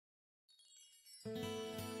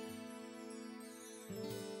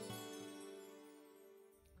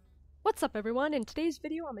What's up everyone? In today's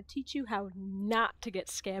video I'm going to teach you how not to get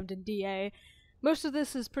scammed in DA. Most of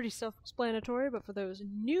this is pretty self-explanatory, but for those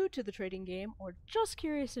new to the trading game or just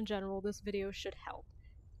curious in general, this video should help.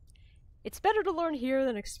 It's better to learn here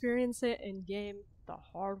than experience it in game the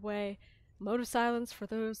hard way. Mode of silence for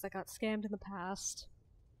those that got scammed in the past.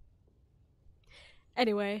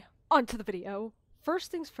 Anyway, on to the video.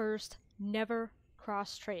 First things first, never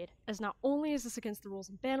cross-trade, as not only is this against the rules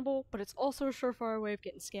and bannable, but it's also a surefire way of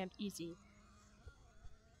getting scammed easy.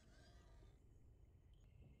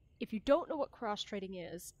 If you don't know what cross-trading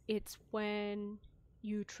is, it's when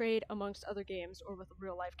you trade amongst other games or with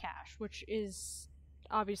real-life cash, which is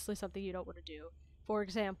obviously something you don't want to do. For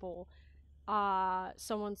example,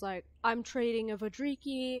 someone's like, I'm trading a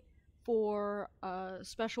Vadriki for a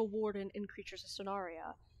special warden in Creatures of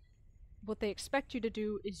Sonaria. What they expect you to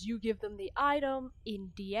do is you give them the item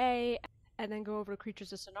in DA and then go over to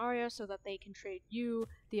Creatures of Sonaria so that they can trade you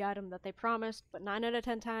the item that they promised, but 9 out of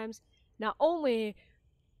 10 times, not only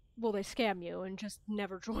will they scam you and just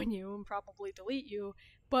never join you and probably delete you,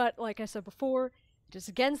 but like I said before, it is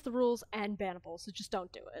against the rules and bannable, so just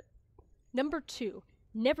don't do it. Number 2,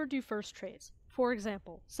 never do first trades. For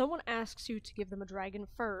example, someone asks you to give them a dragon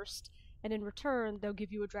first, and in return, they'll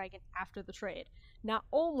give you a dragon after the trade. Not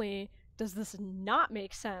only does this not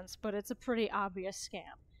make sense, but it's a pretty obvious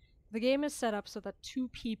scam. The game is set up so that 2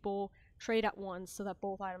 people trade at once so that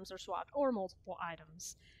both items are swapped, or multiple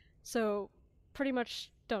items. So, pretty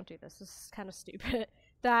much don't do this. This is kind of stupid.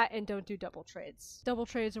 That and don't do double trades. Double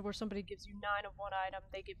trades are where somebody gives you 9 of one item,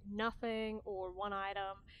 they give nothing or 1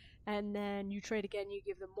 item, and then you trade again, you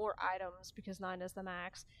give them more items because 9 is the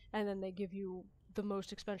max, and then they give you the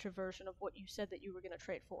most expensive version of what you said that you were going to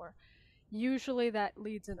trade for. Usually that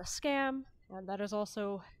leads in a scam, and that is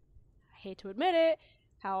also, I hate to admit it,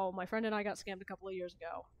 how my friend and I got scammed a couple of years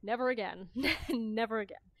ago. Never again. Never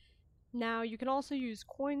again. Now, you can also use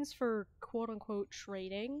coins for quote-unquote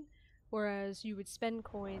trading, whereas you would spend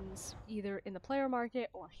coins either in the player market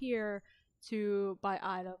or here to buy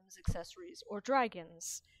items, accessories, or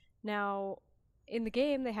dragons. Now, in the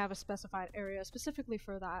game, they have a specified area specifically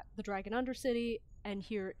for that, the Dragon Undercity, and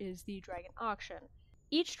here is the Dragon Auction.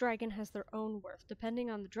 Each dragon has their own worth,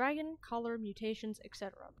 depending on the dragon, color, mutations,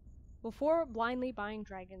 etc. Before blindly buying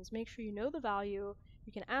dragons, make sure you know the value.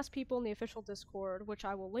 You can ask people in the official Discord, which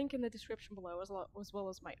I will link in the description below, as well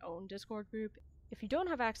as my own Discord group. If you don't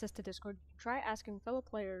have access to Discord, try asking fellow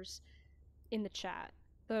players in the chat.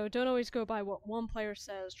 Though don't always go by what one player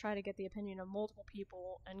says, try to get the opinion of multiple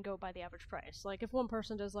people and go by the average price. Like if one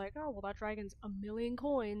person does like, oh well that dragon's 1,000,000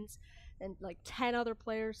 coins, and like 10 other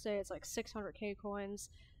players say it's like 600k coins,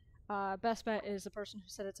 best bet is the person who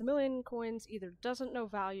said it's 1,000,000 coins either doesn't know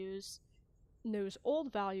values, knows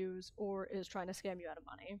old values, or is trying to scam you out of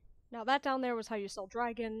money. Now that down there was how you sell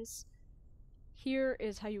dragons. Here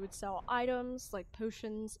is how you would sell items like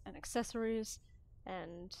potions and accessories,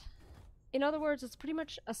 and in other words, it's pretty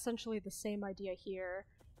much essentially the same idea here.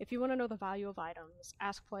 If you want to know the value of items,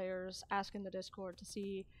 ask players, ask in the Discord to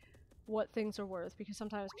see what things are worth, because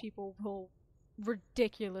sometimes people will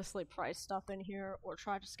ridiculously price stuff in here or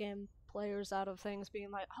try to scam players out of things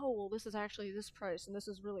being like, oh well this is actually this price and this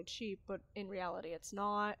is really cheap, but in reality it's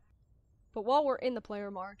not. But while we're in the player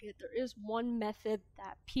market, there is one method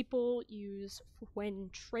that people use when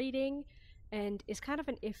trading and is kind of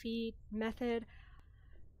an iffy method.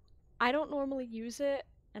 I don't normally use it,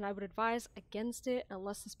 and I would advise against it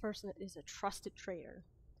unless this person is a trusted trader.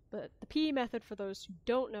 But the PE method, for those who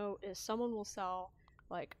don't know, is someone will sell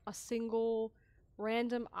like a single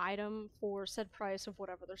random item for said price of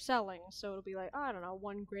whatever they're selling. So it'll be like, I don't know,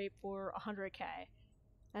 1 grape for 100k.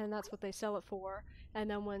 And that's what they sell it for. And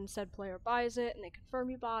then when said player buys it and they confirm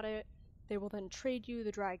you bought it, they will then trade you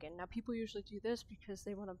the dragon. Now people usually do this because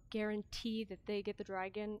they want to guarantee that they get the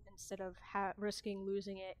dragon instead of risking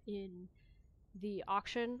losing it in the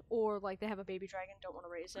auction, or like they have a baby dragon, don't want to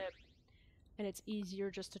raise it, and it's easier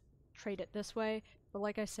just to trade it this way. But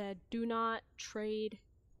like I said, do not trade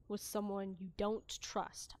with someone you don't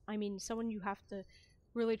trust. I mean someone you have to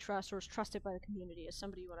really trust or is trusted by the community is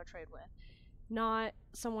somebody you want to trade with. Not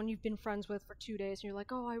someone you've been friends with for 2 days and you're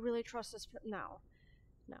like, oh I really trust this no.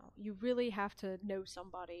 No, you really have to know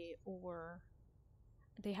somebody or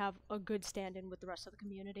they have a good stand-in with the rest of the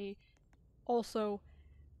community. Also,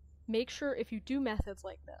 make sure if you do methods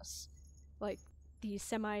like this, like these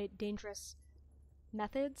semi-dangerous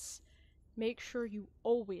methods, make sure you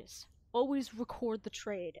always record the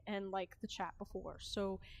trade and like the chat before.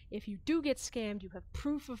 So if you do get scammed, you have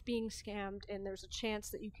proof of being scammed and there's a chance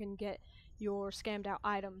that you can get your scammed out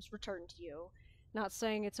items returned to you. Not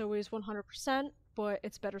saying it's always 100%, but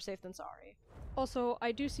it's better safe than sorry. Also,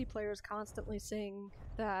 I do see players constantly saying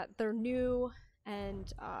that they're new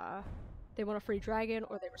and they want a free dragon,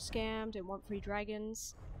 or they were scammed and want free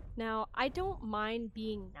dragons. Now, I don't mind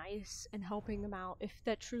being nice and helping them out if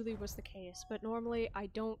that truly was the case, but normally I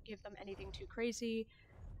don't give them anything too crazy.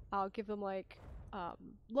 I'll give them like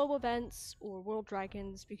low events or world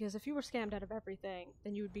dragons, because if you were scammed out of everything,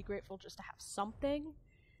 then you would be grateful just to have something.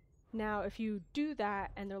 Now, if you do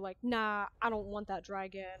that and they're like, nah, I don't want that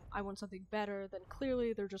dragon, I want something better, then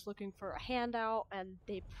clearly they're just looking for a handout, and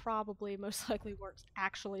they probably most likely weren't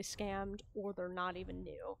actually scammed, or they're not even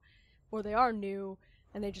new. Or they are new,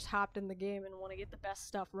 and they just hopped in the game and want to get the best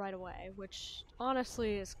stuff right away, which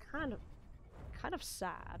honestly is kind of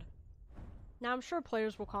sad. Now, I'm sure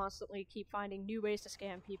players will constantly keep finding new ways to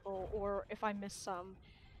scam people, or if I miss some,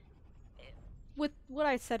 with what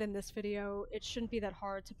I said in this video, it shouldn't be that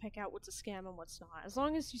hard to pick out what's a scam and what's not. As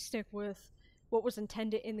long as you stick with what was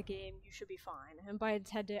intended in the game, you should be fine. And by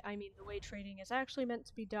intended, I mean the way trading is actually meant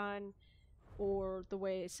to be done, or the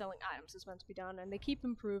way selling items is meant to be done, and they keep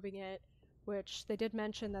improving it, which they did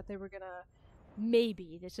mention that they were gonna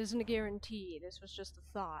maybe, this isn't a guarantee, this was just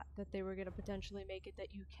a thought, that they were gonna potentially make it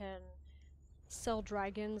that you can sell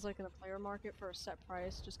dragons like in the player market for a set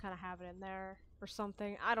price, just kind of have it in there or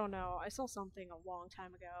something. I don't know. I saw something a long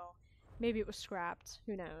time ago. Maybe it was scrapped,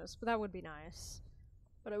 who knows, but that would be nice.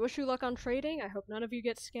 But I wish you luck on trading. I hope none of you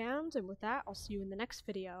get scammed, and with that, I'll see you in the next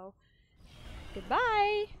video.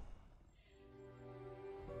 Goodbye!